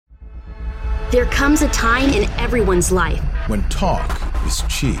There comes a time in everyone's life when talk is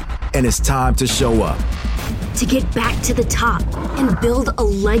cheap. And it's time to show up. To get back to the top and build a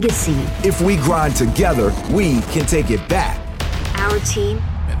legacy. If we grind together, we can take it back. Our team.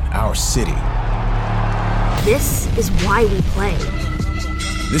 And our city. This is why we play.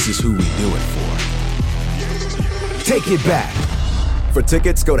 This is who we do it for. Take it back. For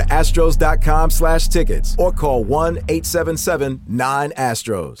tickets, go to astros.com/tickets or call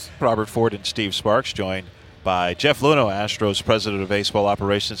 1-877-9-ASTROS. Robert Ford and Steve Sparks joined by Jeff Luhnow, Astros President of Baseball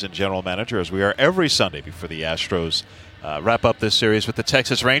Operations and General Manager, as we are every Sunday before the Astros wrap up this series with the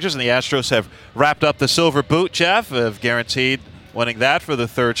Texas Rangers. And the Astros have wrapped up the Silver Boot, Jeff, have guaranteed winning that for the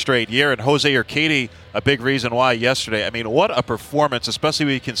third straight year. And Jose Urquidy, a big reason why yesterday. I mean, what a performance, especially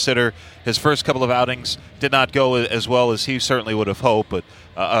when you consider his first couple of outings did not go as well as he certainly would have hoped, but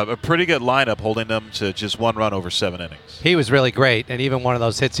a pretty good lineup holding them to just one run over 7 innings. He was really great, and even one of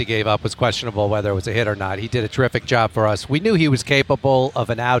those hits he gave up was questionable whether it was a hit or not. He did a terrific job for us. We knew he was capable of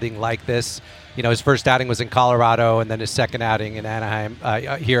an outing like this. You know, his first outing was in Colorado, and then his second outing in Anaheim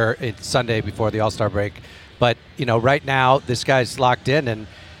here Sunday before the All-Star break. But, you know, right now, this guy's locked in, and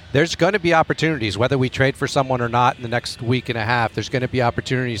there's going to be opportunities, whether we trade for someone or not in the next week and a half. There's going to be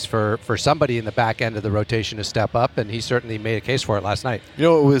opportunities for somebody in the back end of the rotation to step up, and he certainly made a case for it last night. You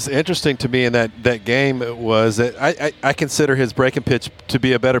know, what was interesting to me in that game was that I consider his breaking pitch to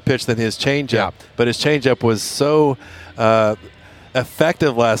be a better pitch than his changeup. Yeah. But his changeup was so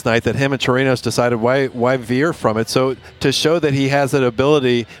effective last night that him and Chirinos decided why veer from it. So to show that he has that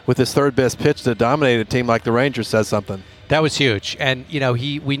ability with his third best pitch to dominate a team like the Rangers says something. That was huge. And, you know,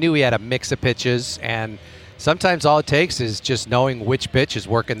 we knew he had a mix of pitches, and sometimes all it takes is just knowing which pitch is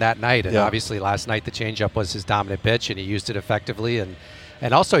working that night. And obviously last night the changeup was his dominant pitch, and he used it effectively. And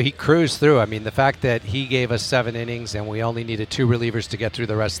also he cruised through. I mean, the fact that he gave us 7 innings and we only needed 2 relievers to get through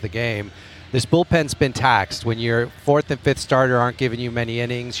the rest of the game. This bullpen's been taxed. When your 4th and 5th starter aren't giving you many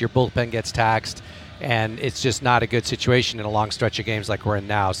innings, your bullpen gets taxed, and it's just not a good situation in a long stretch of games like we're in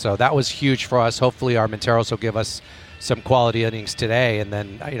now. So that was huge for us. Hopefully Armenteros will give us some quality innings today, and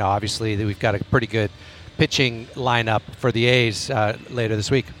then, you know, obviously we've got a pretty good pitching lineup for the A's later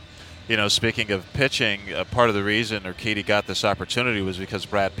this week. You know, speaking of pitching, part of the reason Urquidy got this opportunity was because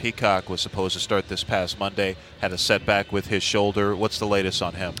Brad Peacock was supposed to start this past Monday, had a setback with his shoulder. What's the latest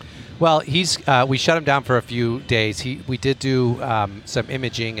on him? Well, we shut him down for a few days. We did do some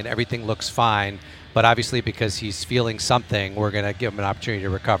imaging, and everything looks fine. But obviously, because he's feeling something, we're going to give him an opportunity to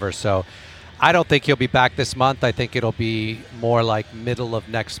recover. So I don't think he'll be back this month. I think it'll be more like middle of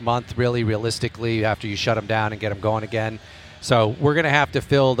next month, really, realistically, after you shut him down and get him going again. So we're going to have to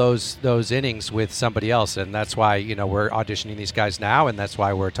fill those innings with somebody else, and that's why, you know, we're auditioning these guys now, and that's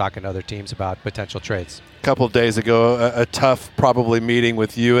why we're talking to other teams about potential trades. A couple of days ago, a tough probably meeting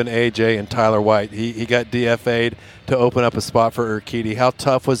with you and AJ and Tyler White. He got DFA'd to open up a spot for Urquidy. How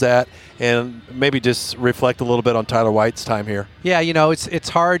tough was that? And maybe just reflect a little bit on Tyler White's time here. Yeah, you know, it's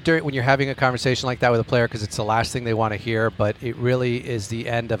hard when you're having a conversation like that with a player, because it's the last thing they want to hear, but it really is the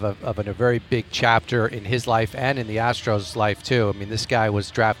end of a very big chapter in his life and in the Astros' life too. I mean, this guy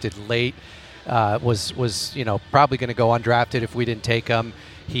was drafted late, was you know, probably going to go undrafted if we didn't take him.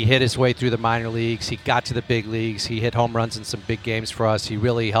 He hit his way through the minor leagues. He got to the big leagues. He hit home runs in some big games for us. He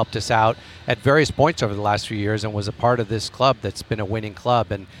really helped us out at various points over the last few years and was a part of this club that's been a winning club.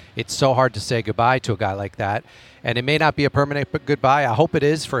 And it's so hard to say goodbye to a guy like that. And it may not be a permanent goodbye. I hope it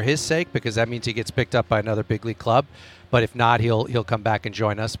is for his sake, because that means he gets picked up by another big league club. But if not, he'll come back and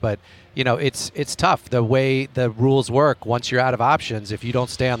join us. But, you know, it's tough. The way the rules work, once you're out of options, if you don't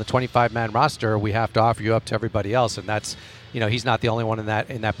stay on the 25-man roster, we have to offer you up to everybody else. And that's, you know, he's not the only one in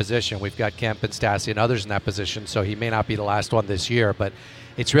that position. We've got Kemp and Stassi and others in that position, so he may not be the last one this year. But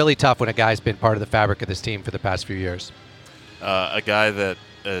it's really tough when a guy's been part of the fabric of this team for the past few years. A guy that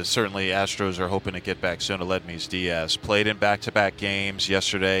certainly Astros are hoping to get back soon, Aledmys Diaz, played in back-to-back games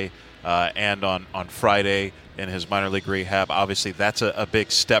yesterday and on Friday in his minor league rehab. Obviously, that's a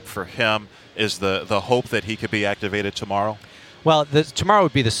big step for him. Is the hope that he could be activated tomorrow? Well, tomorrow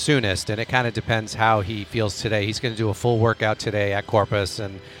would be the soonest, and it kind of depends how he feels today. He's going to do a full workout today at Corpus,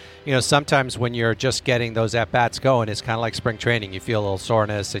 and, you know, sometimes when you're just getting those at-bats going, it's kind of like spring training. You feel a little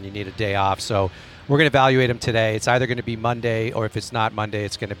soreness and you need a day off. So we're going to evaluate him today. It's either going to be Monday, or if it's not Monday,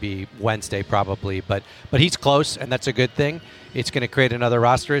 it's going to be Wednesday probably. But he's close, and that's a good thing. It's going to create another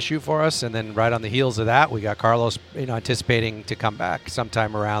roster issue for us, and then right on the heels of that, we got Carlos, you know, anticipating to come back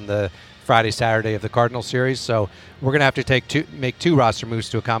sometime around the Friday, Saturday of the Cardinal series. So we're going to have to make 2 roster moves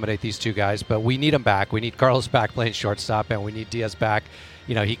to accommodate these 2 guys, but we need them back. We need Carlos back playing shortstop, and we need Diaz back,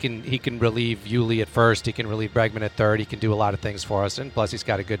 he can relieve Yuli at first. He can relieve Bregman at third. He can do a lot of things for us, and plus he's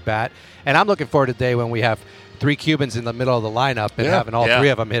got a good bat. And I'm looking forward to the day when we have 3 Cubans in the middle of the lineup and having all 3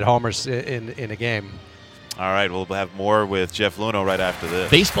 of them hit homers in a game. All right, we'll have more with Jeff Luhnow right after this.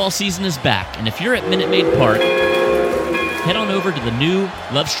 Baseball season is back, and if you're at Minute Maid Park, head on over to the new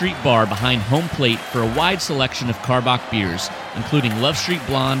Love Street Bar behind home plate for a wide selection of Karbach beers, including Love Street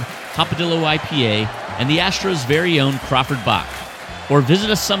Blonde, Hopadillo IPA, and the Astros' very own Crawford Bock. Or visit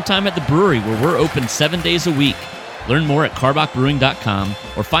us sometime at the brewery where we're open 7 days a week. Learn more at carbachbrewing.com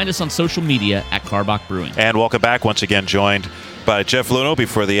or find us on social media at Karbach Brewing. And welcome back, once again joined by Jeff Luhnow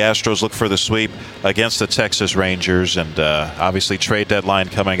before the Astros look for the sweep against the Texas Rangers. And obviously trade deadline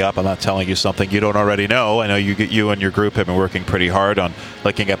coming up. I'm not telling you something you don't already know. I know you and your group have been working pretty hard on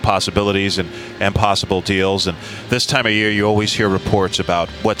looking at possibilities and possible deals. And this time of year, you always hear reports about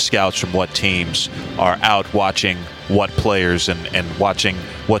what scouts from what teams are out watching what players and watching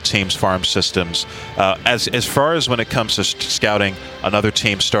what teams' farm systems. As far as when it comes to scouting another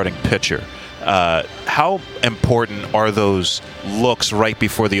team's starting pitcher, how important are those looks right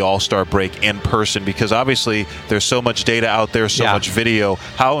before the All-Star break in person? Because obviously there's so much data out there, so much video.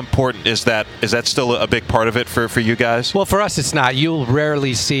 How important is that? Is that still a big part of it for you guys? Well, for us, it's not. You'll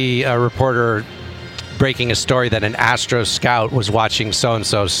rarely see a reporter breaking a story that an Astros scout was watching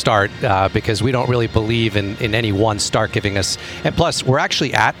so-and-so start because we don't really believe in any one start giving us. And plus, we're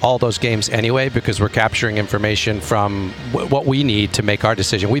actually at all those games anyway because we're capturing information from what we need to make our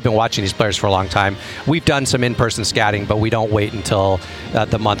decision. We've been watching these players for a long time. We've done some in-person scouting, but we don't wait until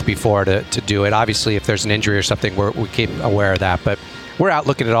the month before to do it. Obviously, if there's an injury or something, we keep aware of that. But we're out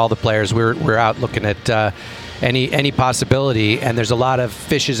looking at all the players. We're out looking at any possibility, and there's a lot of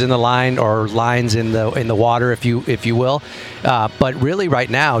fishes in the line or lines in the water, if you will. But really, right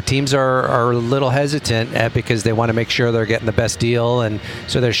now, teams are a little hesitant because they want to make sure they're getting the best deal, and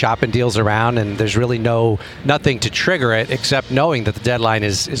so they're shopping deals around. And there's really nothing to trigger it except knowing that the deadline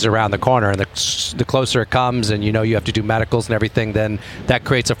is around the corner, and the closer it comes, and you have to do medicals and everything, then that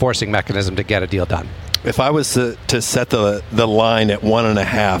creates a forcing mechanism to get a deal done. If I was to set the line at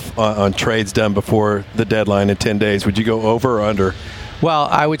 1.5 on trades done before the deadline in 10 days, would you go over or under? Well,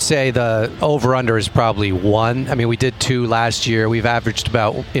 I would say the over-under is probably 1. I mean, we did 2 last year. We've averaged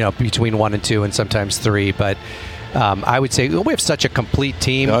about between 1 and 2 and sometimes 3. But I would say we have such a complete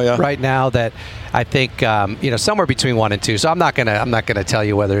team right now that I think somewhere between 1 and 2. So I'm not gonna tell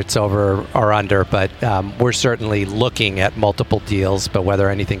you whether it's over or under, but we're certainly looking at multiple deals. But whether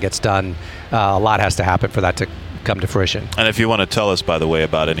anything gets done, a lot has to happen for that to come to fruition. And if you want to tell us, by the way,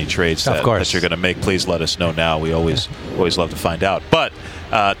 about any trades that you're going to make, please let us know now. We always love to find out. But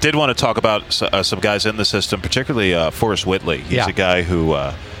did want to talk about some guys in the system, particularly Forrest Whitley. He's a guy who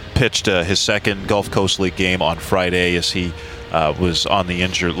pitched his second Gulf Coast League game on Friday as he was on the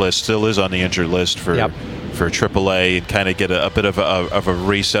injured list, still is on the injured list for AAA, and kind of get a bit of a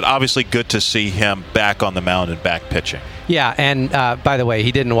reset. Obviously good to see him back on the mound and back pitching. Yeah, and by the way,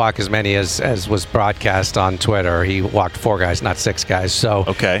 he didn't walk as many as was broadcast on Twitter. He walked 4 guys, not 6 guys, so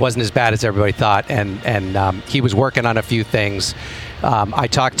it wasn't as bad as everybody thought, and he was working on a few things. I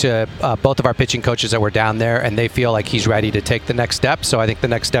talked to both of our pitching coaches that were down there, and they feel like he's ready to take the next step. So I think the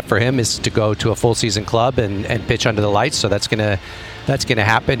next step for him is to go to a full season club and pitch under the lights. So that's gonna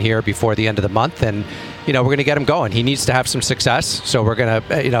happen here before the end of the month, and we're gonna get him going. He needs to have some success, so we're gonna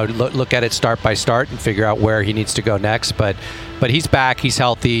look at it start by start and figure out where he needs to go next. But he's back, he's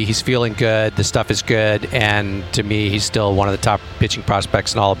healthy, he's feeling good, the stuff is good, and to me, he's still one of the top pitching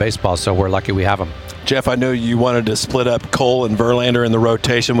prospects in all of baseball. So we're lucky we have him. Jeff, I know you wanted to split up Cole and Verlander in the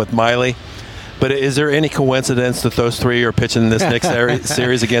rotation with Miley, but is there any coincidence that those 3 are pitching this next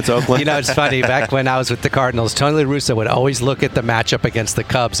series against Oakland? It's funny. Back when I was with the Cardinals, Tony La Russa would always look at the matchup against the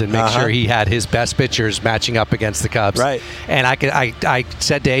Cubs and make sure he had his best pitchers matching up against the Cubs. Right. And I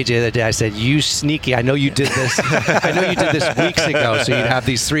said to AJ the other day, I said, "You sneaky! I know you did this. I know you did this weeks ago. So you'd have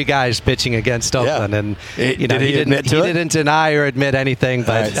these 3 guys pitching against Oakland." And he didn't deny or admit anything,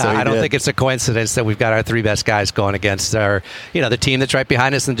 but so I don't think it's a coincidence that we've got our 3 best guys going against our, the team that's right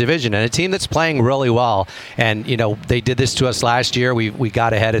behind us in the division, and a team that's playing really well. And they did this to us last year. We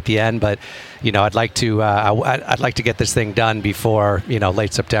got ahead at the end, but I'd like to get this thing done before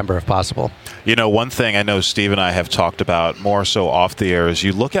late September if possible. One thing I know Steve and I have talked about more so off the air is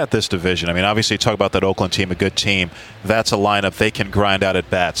you look at this division. I mean, obviously, talk about that Oakland team, a good team. That's a lineup they can grind out at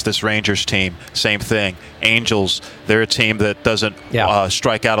bats. This Rangers team, same thing. Angels, they're a team that doesn't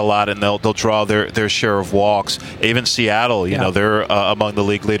strike out a lot, and they'll draw their share of walks. Even Seattle, they're among the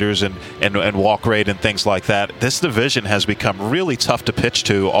league leaders in walk rate and things like that. This division has become really tough to pitch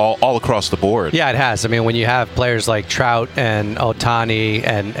to all across the board. board. Yeah, it has. I mean, when you have players like Trout and Ohtani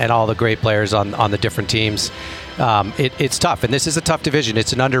and all the great players on the different teams, it's tough. And this is a tough division.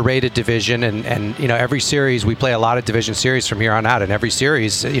 It's an underrated division. And every series, we play a lot of division series from here on out. And every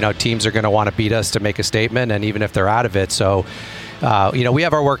series, teams are going to want to beat us to make a statement, and even if they're out of it. So, we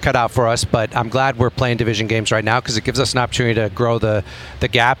have our work cut out for us, but I'm glad we're playing division games right now because it gives us an opportunity to grow the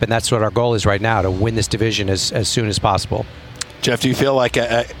gap, and that's what our goal is right now, to win this division as soon as possible. Jeff, do you feel like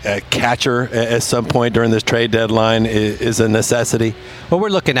a catcher at some point during this trade deadline is a necessity? Well, we're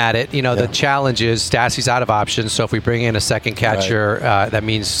looking at it. The challenge is Stassi's out of options, so if we bring in a second catcher, that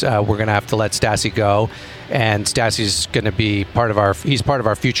means we're going to have to let Stassi go. And Stassi's going to be part of our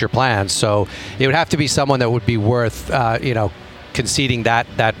future plans. So it would have to be someone that would be worth, conceding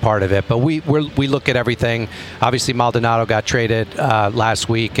that part of it. But we look at everything. Obviously, Maldonado got traded last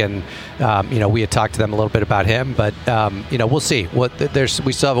week, and we had talked to them a little bit about him. But we'll see.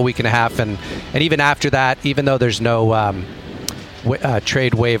 We still have a week and a half, and even after that, even though there's no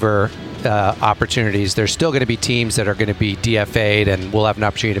trade waiver opportunities, there's still going to be teams that are going to be DFA'd, and we'll have an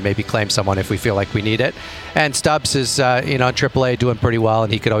opportunity to maybe claim someone if we feel like we need it. And Stubbs is in AAA doing pretty well,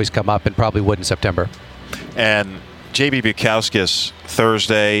 and he could always come up and probably would in September. And J.B. Bukauskas,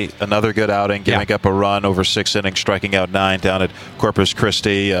 Thursday, another good outing, giving up a run over 6 innings, striking out 9 down at Corpus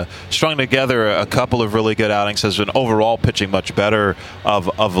Christi. Strung together a couple of really good outings, has been overall pitching much better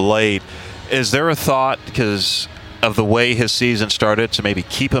of late. Is there a thought, because of the way his season started, to maybe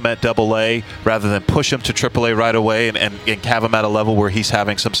keep him at AA rather than push him to AAA right away and have him at a level where he's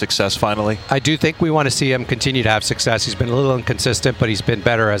having some success finally? I do think we want to see him continue to have success. He's been a little inconsistent, but he's been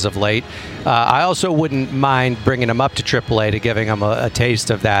better as of late. I also wouldn't mind bringing him up to AAA to giving him a taste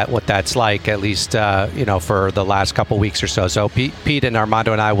of what that's like, at least for the last couple weeks or so. So Pete and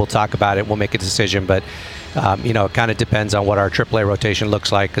Armando and I will talk about it. We'll make a decision, but it kind of depends on what our AAA rotation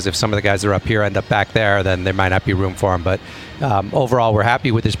looks like, because if some of the guys that are up here end up back there, then there might not be room for him. But overall, we're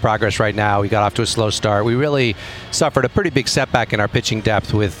happy with his progress right now. We got off to a slow start. We really suffered a pretty big setback in our pitching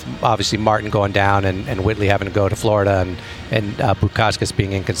depth with, obviously, Martin going down and Whitley having to go to Florida and Bukauskas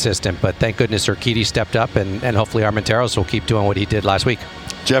being inconsistent. But thank goodness Urquidy stepped up, and hopefully Armenteros will keep doing what he did last week.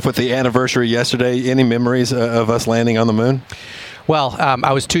 Jeff, with the anniversary yesterday, any memories of us landing on the moon? Well,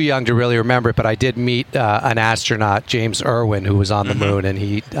 I was too young to really remember it, but I did meet an astronaut, James Irwin, who was on the moon, and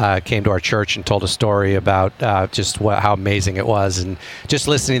he came to our church and told a story about how amazing it was, and just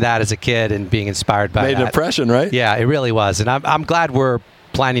listening to that as a kid and being inspired by that. Made an impression, right? Yeah, it really was, and I'm glad we're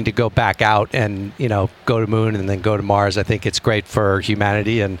planning to go back out and go to moon and then go to Mars. I think it's great for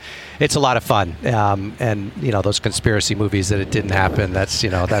humanity, and it's a lot of fun. And those conspiracy movies that it didn't happen, that's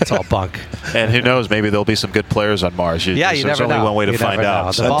all bunk. And who knows, maybe there'll be some good players on Mars. You There's never only know. one way to find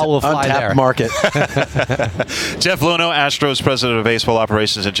out. The ball will fly there. Market. Jeff Luhnow, Astros President of Baseball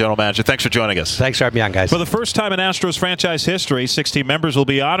Operations and General Manager. Thanks for joining us. Thanks for having me on, guys. For the first time in Astros franchise history, 16 members will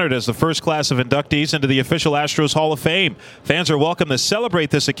be honored as the first class of inductees into the official Astros Hall of Fame. Fans are welcome to celebrate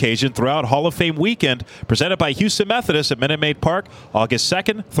this occasion throughout Hall of Fame weekend, presented by Houston Methodist at Minute Maid Park, August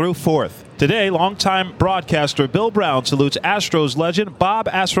 2nd through 4th. Today, longtime broadcaster Bill Brown salutes Astros legend Bob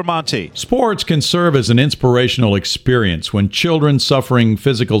Aspromonte. Sports can serve as an inspirational experience when children suffering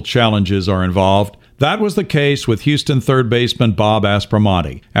physical challenges are involved. That was the case with Houston third baseman Bob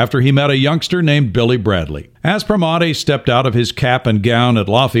Aspromonte after he met a youngster named Billy Bradley. Aspromonte stepped out of his cap and gown at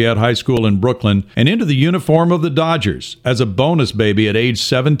Lafayette High School in Brooklyn and into the uniform of the Dodgers as a bonus baby at age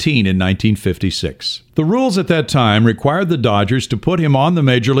 17 in 1956. The rules at that time required the Dodgers to put him on the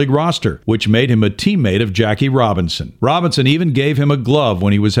Major League roster, which made him a teammate of Jackie Robinson. Robinson even gave him a glove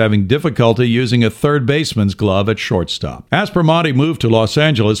when he was having difficulty using a third baseman's glove at shortstop. Aspromonte moved to Los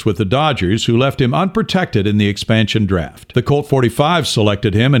Angeles with the Dodgers, who left him unprotected in the expansion draft. The Colt 45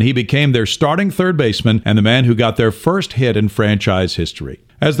 selected him, and he became their starting third baseman and the man who got their first hit in franchise history.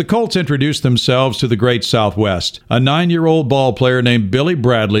 As the Colts introduced themselves to the Great Southwest, a 9-year-old ball player named Billy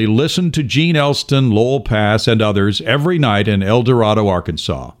Bradley listened to Gene Elston, Lowell Pass, and others every night in El Dorado,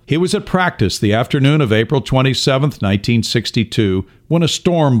 Arkansas. He was at practice the afternoon of April 27, 1962, when a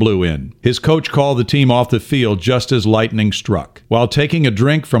storm blew in. His coach called the team off the field just as lightning struck. While taking a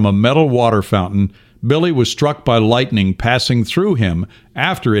drink from a metal water fountain, Billy was struck by lightning passing through him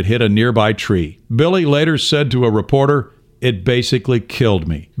after it hit a nearby tree. Billy later said to a reporter, "It basically killed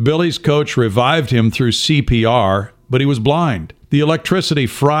me." Billy's coach revived him through CPR, but he was blind. The electricity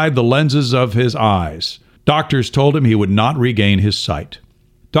fried the lenses of his eyes. Doctors told him he would not regain his sight.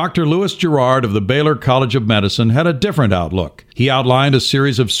 Dr. Louis Girard of the Baylor College of Medicine had a different outlook. He outlined a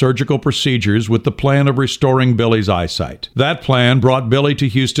series of surgical procedures with the plan of restoring Billy's eyesight. That plan brought Billy to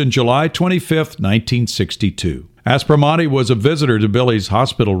Houston July 25, 1962. Aspromonte was a visitor to Billy's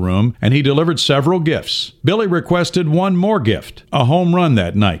hospital room, and he delivered several gifts. Billy requested one more gift, a home run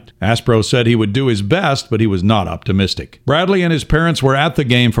that night. Aspro said he would do his best, but he was not optimistic. Bradley and his parents were at the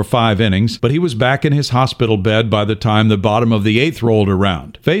game for 5 innings, but he was back in his hospital bed by the time the bottom of the 8th rolled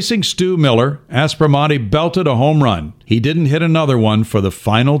around. Facing Stu Miller, Aspromonte belted a home run. He didn't hit another one for the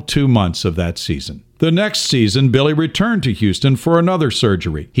final 2 months of that season. The next season, Billy returned to Houston for another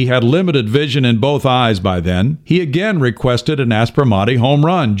surgery. He had limited vision in both eyes by then. He again requested an Aspromonte home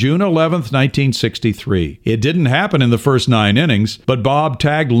run, June 11th, 1963. It didn't happen in the first 9 innings, but Bob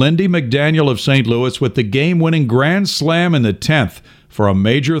tagged Lindy McDaniel of St. Louis with the game-winning grand slam in the 10th, for a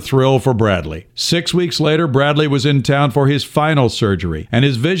major thrill for Bradley. 6 weeks later, Bradley was in town for his final surgery, and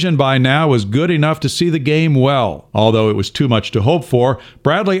his vision by now was good enough to see the game well. Although it was too much to hope for,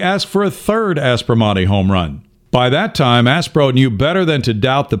 Bradley asked for a third Aspromonte home run. By that time, Aspro knew better than to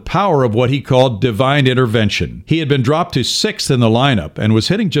doubt the power of what he called divine intervention. He had been dropped to 6th in the lineup and was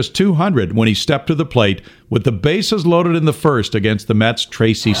hitting just .200 when he stepped to the plate with the bases loaded in the first against the Mets'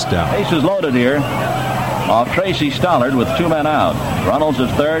 Tracy Stallard. Bases loaded here off Tracy Stallard with 2 men out. Runnels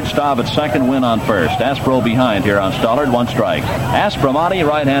at third, Staub at second, Wynn on first. Aspro behind here on Stallard, 1 strike. Aspromonte,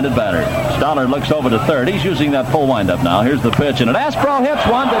 right-handed batter. Stallard looks over to third. He's using that full windup now. Here's the pitch, and Aspro hits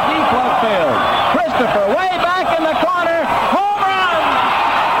one to deep left field. Christopher way back in the corner. Home run!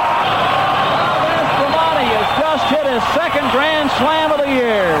 Aspromonte has just hit his second grand slam of the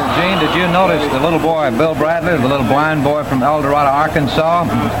year. Gene, did you notice the little boy, Bill Bradley, the little blind boy from El Dorado, Arkansas?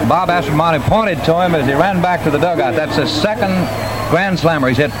 Bob Aspromonte pointed to him as he ran back to the dugout. That's the second grand slammer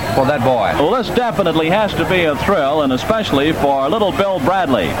he's hit for that boy. Well, this definitely has to be a thrill, and especially for little Bill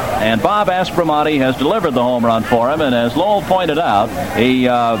Bradley. And Bob Aspromonte has delivered the home run for him, and as Lowell pointed out, he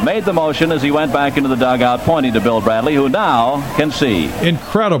made the motion as he went back into the dugout, pointing to Bill Bradley, who now can see.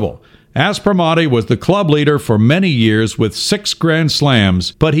 Incredible. Aspromonte was the club leader for many years with 6 grand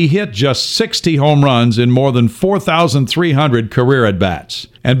slams, but he hit just 60 home runs in more than 4,300 career at-bats.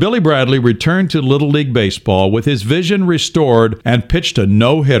 And Billy Bradley returned to Little League Baseball with his vision restored and pitched a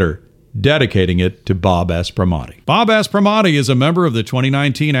no-hitter, dedicating it to Bob Aspromonte. Bob Aspromonte is a member of the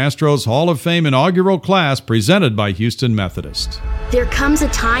 2019 Astros Hall of Fame inaugural class presented by Houston Methodist. There comes a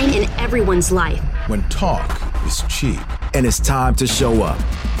time in everyone's life When talk is cheap and it's time to show up.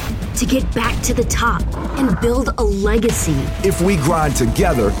 to get back to the top and build a legacy. If we grind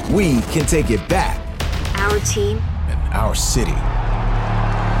together, we can take it back. Our team, And our city.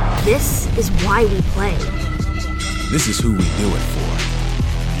 this is why we play. This is who we do it for.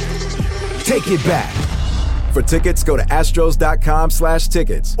 Take it back. For tickets, go to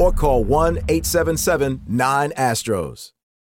astros.com/tickets or call 1-877-9-ASTROS.